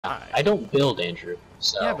I don't build, Andrew.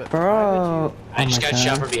 So. Yeah, but bro, I just got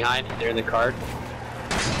shot from behind. They're in the cart.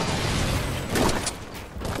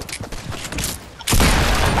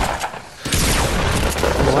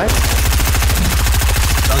 What?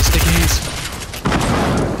 Don't stickies.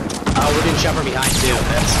 Oh, we're getting shot from behind too.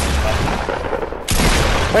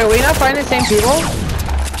 Wait, we not find the same people?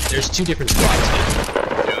 There's two different squads.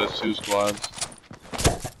 Yeah, there's two squads.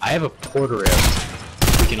 I have a porter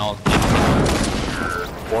rift. We can all.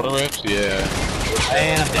 Porter rifts? Yeah.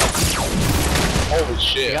 And I'm dead. Holy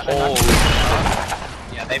shit! Holy shit!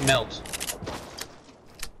 Yeah, they melt.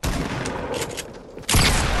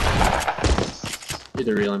 You're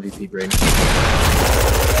the real MVP, Braden.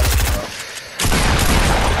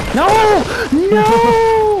 No!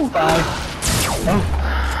 No!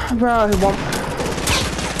 Oh. Bro, he won't.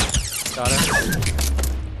 Got him.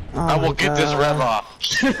 Oh I will get this rev off.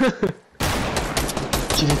 Get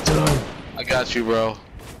it done. I got you, bro.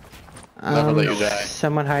 Never let you die.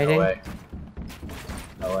 Someone hiding. No way.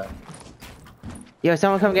 No way. Yo,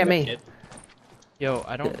 someone come get me. Yo,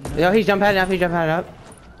 I don't know. Yo, he's jump padding up. He's jump padding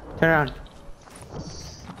up. Turn around.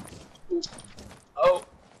 Oh.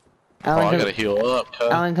 Alan, I gotta heal up,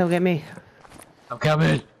 cuz. Alan, come get me. I'm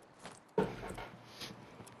coming.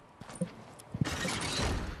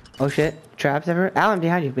 Oh shit. Traps everywhere. Alan,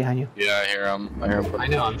 behind you. Behind you. Yeah, I hear him. I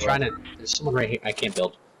know, I'm trying to. There's someone right here. I can't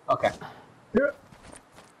build. Okay.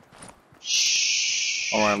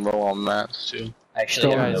 Shh. Oh, I'm low on mats too.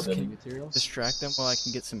 Actually, I have no Guys, building can materials. distract them while I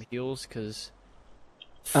can get some heals, cause.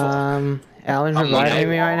 Alan's I'm reviving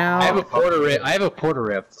me right now. I have a porter rift. I have a porter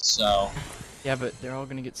rift, so. Yeah, but they're all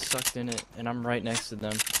gonna get sucked in it, and I'm right next to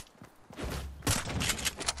them.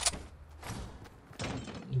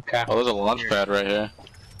 Okay. Oh, there's a launch pad right here.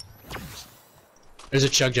 There's a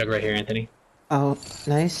chug jug right here, Anthony. Oh,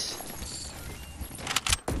 nice.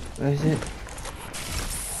 Where is it?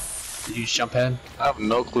 Did you jump head? I have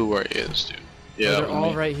no clue where he is, dude. Yeah, Oh, that they're was all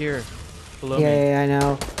me. right here, below Yeah, me. yeah, I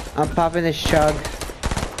know. I'm popping this chug.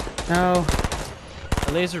 No.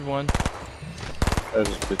 I lasered one. That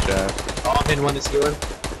is a bitch ass. Oh, I'm in one that's healing.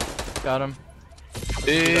 Got him. I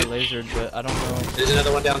Bitch. lasered, but I don't know. There's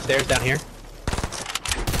another one downstairs, down here.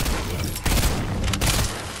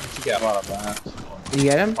 What you got? A lot of mats. You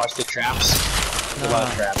get him? Watch the traps. There's a lot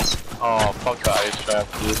of traps. Oh, fuck the ice trap,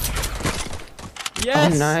 dude.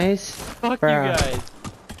 Yes! Oh, nice. Fuck Bro. you guys.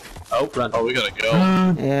 Oh, run. Oh, we gotta go.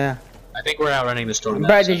 Yeah. I think we're outrunning the storm.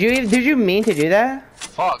 Bro, did you mean to do that?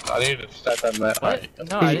 Fuck, I need to set that mat. What? Right.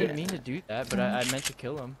 No, I didn't mean to do that, but I meant to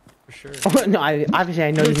kill him. For sure. Oh, no, obviously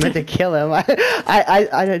I know you meant to kill him.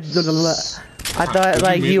 I thought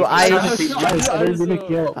like you ice.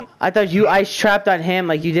 I thought you ice trapped on him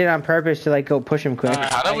like you did on purpose to like go push him quick.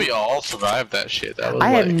 How did we all survive that shit? That was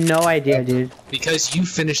I like, have no idea, dude. Because you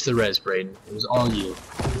finished the res, Braden. It was all you.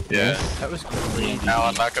 yeah. That was crazy. Now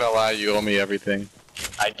I'm not gonna lie, you owe me everything.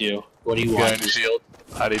 I do. What do you You got want? any shield?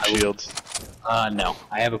 I need shields. No.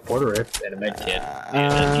 I have a porter rift and a med kit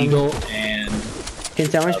and an eagle and. Can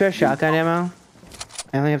someone spare shotgun ammo?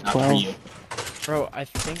 I only have Not for 12. you. Bro, I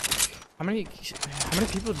think. How many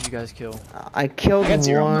people did you guys kill? I killed I got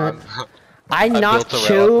zero. one. I built knocked a rail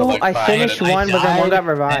two. to, like, I 5 finished and I one, but then one got died,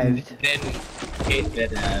 revived.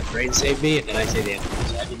 Then Braden saved me, and then I saved Anthony.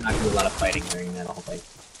 So I did not do a lot of fighting during that whole fight.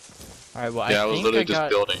 Alright, well, Yeah, I I was think literally I just got.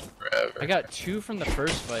 building forever. I got 2 from the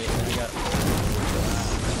first fight, and I got.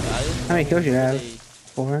 How many kills you have?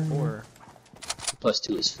 4? 4. Plus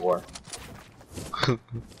 2 is 4.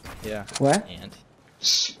 Yeah. What? And.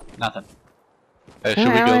 Nothing. Hey, should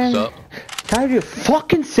we Alan. go sup? Tired of your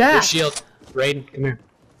fucking Your sack! shield. Braden, come here.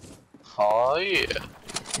 Oh yeah.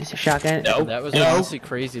 It's a shotgun. No. That was No. honestly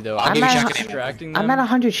crazy though. I'll I'm give you at- shotgun ammo. distracting them. I'm at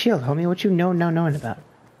 100 shield, homie. What you know knowing about?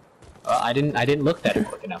 I didn't look that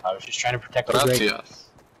quick enough. I was just trying to protect the Braden. Gracias.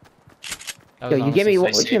 That was Yo, you gave me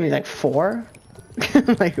honestly what? You gave me like 4?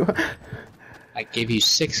 Like what? I gave you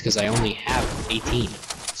 6 because I only have 18.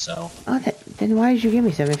 So. Oh, then why did you give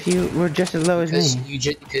me some if you were just as low as Because me?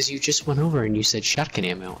 you just went over and you said shotgun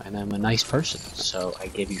ammo, and I'm a nice person, so I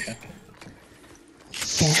gave you shotgun ammo.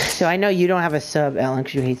 Okay, so I know you don't have a sub, Alan,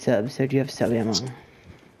 because you hate subs. So do you have sub ammo?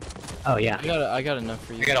 Oh yeah. I got enough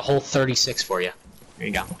for you. I got a whole 36 for you. There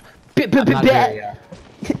you go. I'm I'm not very, I'm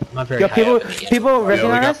not very Yo, high people, up in the people Yo, ripping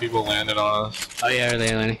we on got us. people landing on us. Oh yeah, are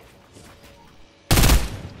they landing?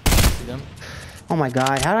 See them? Oh my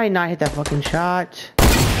god, how did I not hit that fucking shot?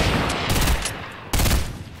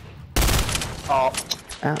 Oh.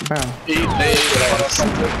 Bro.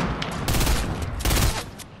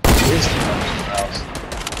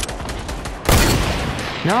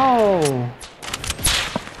 No.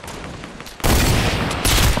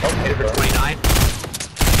 Okay, for 29.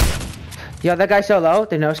 Yo, that guy so low.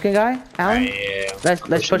 The no skin guy. Alan. Yeah. Let's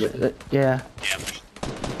push. Yeah. Yeah.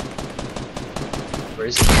 Where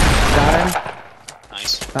is he? Got him.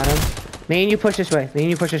 Nice. Got him. Me and you push this way. Me and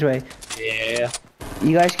you push this way. Yeah.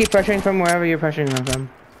 You guys keep pressuring from wherever you're pressuring them from.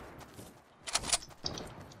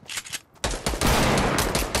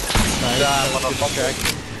 Yo,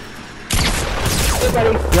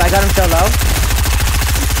 I got him so low.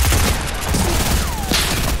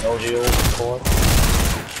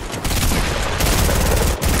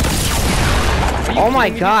 Oh my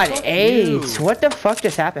god, AIDS! What the fuck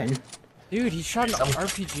just happened? Dude, he shot an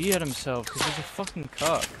RPG at himself because he's a fucking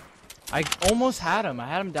cuck. I almost had him. I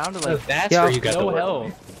had him down to like That's Yo. where you got no the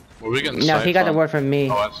health. Were we getting No, he sniped got the from? word from me.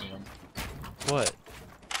 Oh, I see him. What?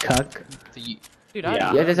 Cuck. Dude,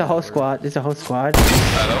 Yeah. Yeah, there's a whole squad. There's a whole squad.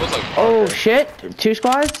 That was like. Oh shit! 2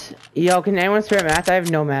 squads? Yo, can anyone spare mats? I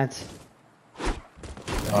have no mats.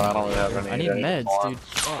 I don't really have any. I need meds, dude.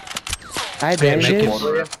 Fuck. I have Yeah, make it bandages.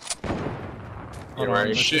 for you. Hold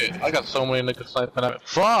on. Shit, I got so many niggas sniping at me.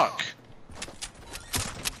 Fuck!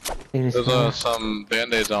 There's some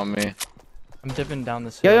band-aids on me. I'm dipping down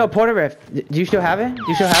this Yo, hill. yo, Porter Rift. Do you still have it? Do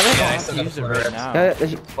you still have it? Yeah, I I have still to got use the it Porter right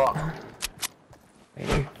Rift. now. Fuck.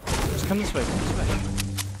 Just come this way. Come this way.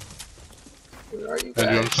 Where are you Andrew,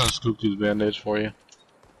 I'm guys? just gonna scoop these band-aids for you.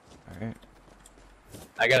 Alright.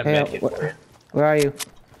 I got a Hey, med kit for you. where are you?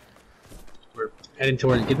 We're heading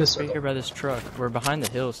toward. Get this Right circle. here by this truck. We're behind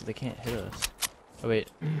the hill, so they can't hit us. Oh wait.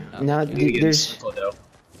 No, We need to get in this there's. circle, though.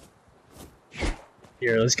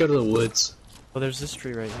 Here, let's go to the woods. Well, there's this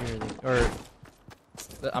tree right here. Or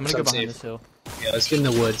I'm gonna go Sounds behind safe. this hill. Yeah, let's get in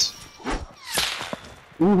the woods.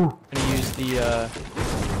 Ooh. I'm gonna use the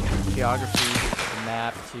geography the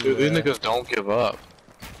map to. Dude, these niggas don't give up.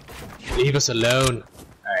 Leave us alone.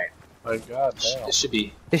 Alright, My god damn. this should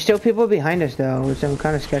be There's still people behind us though, which I'm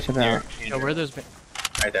kind of sketched about. here. Yo, where are those?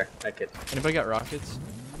 Right there, med kit. Anybody got rockets?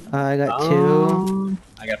 I got 2.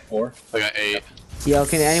 I got 4. I got 8. Yo,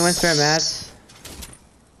 can anyone spare mats?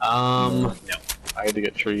 No. I had to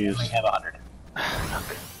get trees. I have 100.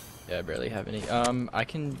 Yeah, I barely have any. I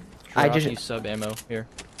can I drop just- you sub ammo here.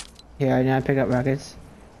 Here, I now pick up rockets.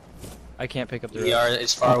 I can't pick up the We rest. are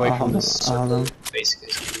as far away I'll from hold the them, I'll hold circle, basically,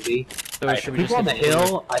 as we can be. So Alright, should the we just people on the hit the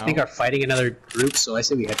hill, I now? think, are fighting another group, so I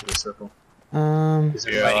say we head to the circle. Because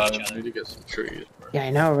they're Yeah, fighting each I other. need to get some trees, bro. Yeah, I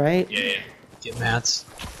know, right? Yeah. Get mats.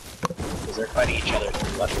 Because they're fighting each other to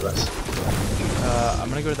the left of us. I'm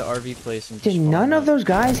gonna go to the RV place and. Did just none farm of up. those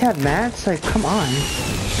guys have mats? Like, come on. Is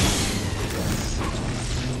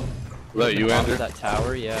that you, Top Andrew? of that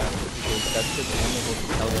tower, yeah. Because that's the one that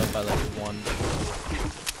will held up by like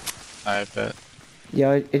 1. I bet.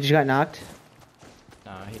 Yo, it just got knocked.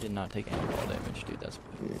 Nah, he did not take any fall damage, dude. That's.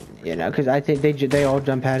 You know, because I think they all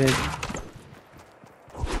jump padded.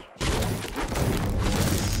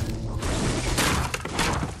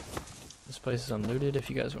 This place is unlooted. If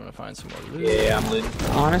you guys want to find some more loot. Yeah, I'm looting.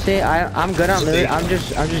 Honestly, I'm good on loot. I'm just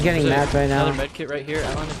getting There's mats right Another now. med kit right here,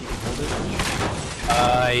 Alan. If you can hold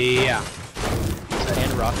it. Yeah.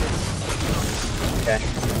 And rockets. Okay.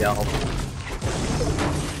 Yeah, I'll hold it.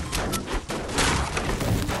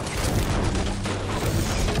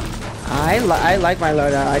 I like my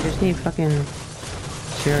loadout. I just need fucking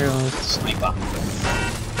cereals. Sniper.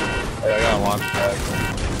 Hey, I got a launch pad.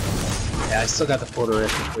 Yeah, I still got the Porter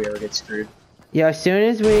Rift if we ever get screwed. Yo, as soon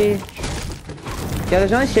as we... Yo,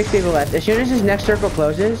 there's only 6 people left. As soon as this next circle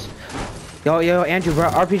closes... Yo, Andrew, bro,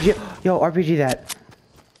 RPG... Yo, RPG that.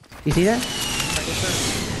 You see that?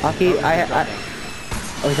 Aki,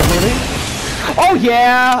 Oh, is that moving? Oh,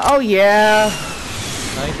 yeah! Oh, yeah!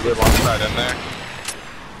 Nice. Good launch pad in there.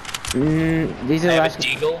 These are I the have a last...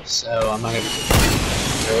 deagle, so I'm not gonna...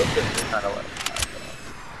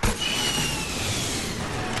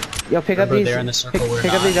 Yo, pick up Remember these... they're in the circle, we're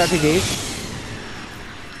pick up not. these RPGs.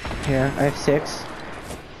 Here, I have 6.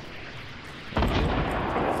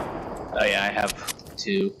 Oh yeah, I have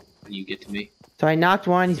 2 when you get to me. So I knocked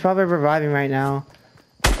one. He's probably reviving right now.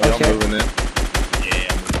 I'm Okay. moving in. Yeah.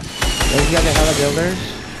 Those guys are hella builders.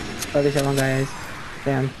 Oh, at least that one guy is.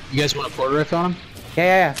 Damn. You guys want a Porter Rift on him?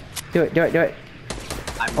 Yeah. Do it.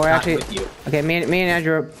 I'm Or not actually- with you. Okay, me and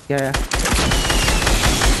Andrew. Yeah. Behind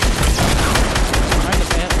the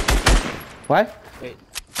fan. What? Wait.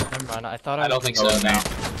 Never mind. I thought I I don't think so, Oh, no.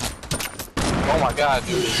 Oh my god,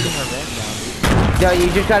 dude. Putting her ramp down, dude. Yo,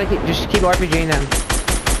 you just gotta keep RPGing them.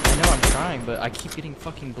 I know I'm trying, but I keep getting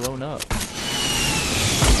fucking blown up. There's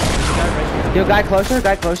a guy right here. Yo, guy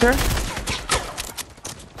closer.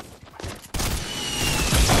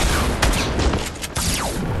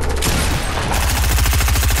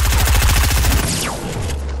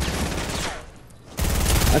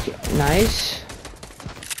 Okay, nice.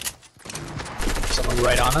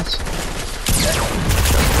 on us.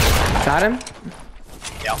 Got him?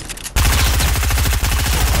 Yep.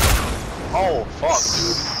 Oh, fuck,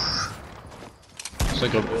 dude. It's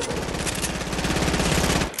like a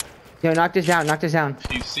Yo, knock this down, knock this down.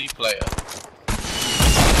 PC player.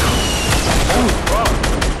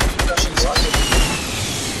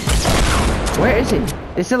 Where is he?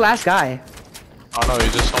 This is the last guy. Oh no,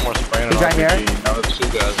 he's just somewhere spraying an He's right RPG. here. Now there's 2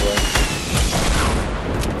 guys left.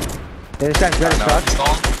 Yeah, this guy's good as Now fuck. it's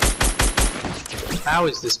gone. How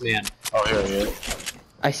is this man? Oh, here he is.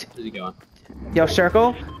 Where's he going? Yo,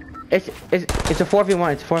 circle. It's a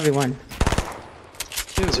 4v1. It's a 4v1.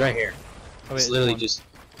 He's right here. Oh, It's wait, literally one. just.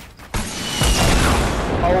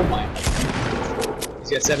 Oh my.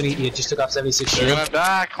 He's got 70. He just took off 76 You're shield. gonna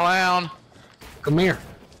die, clown. Come here.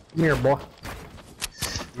 Come here, boy.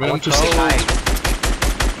 I want you to Moon say hi.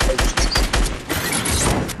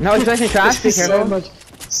 No, he's placing traps. Be careful.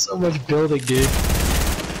 So much building, dude.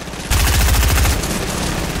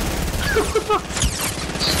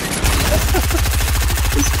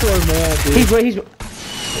 This poor man, dude. He's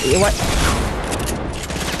what?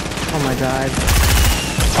 Oh my god.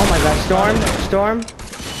 Oh my god. Storm.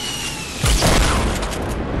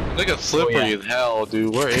 Look at slippery as hell,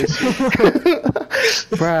 dude. Where is he?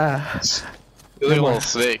 Bruh. He's like a little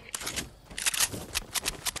sick.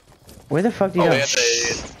 Where the fuck do you Oh, go?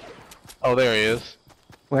 oh, there he is.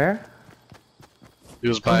 Where? He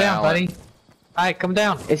was Come by down, Alan. buddy. Hi, come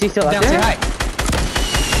down. Is he still Come up down, say there? hi.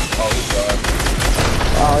 Oh, he's gone.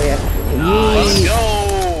 Oh yeah. Let's Yee. go!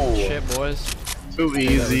 Shit, boys. Too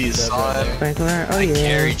easy, son. Sprinkler. Oh I yeah.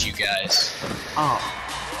 carried you guys. Oh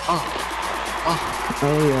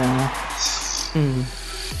yeah. Mm.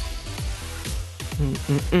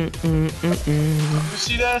 You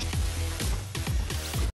see that?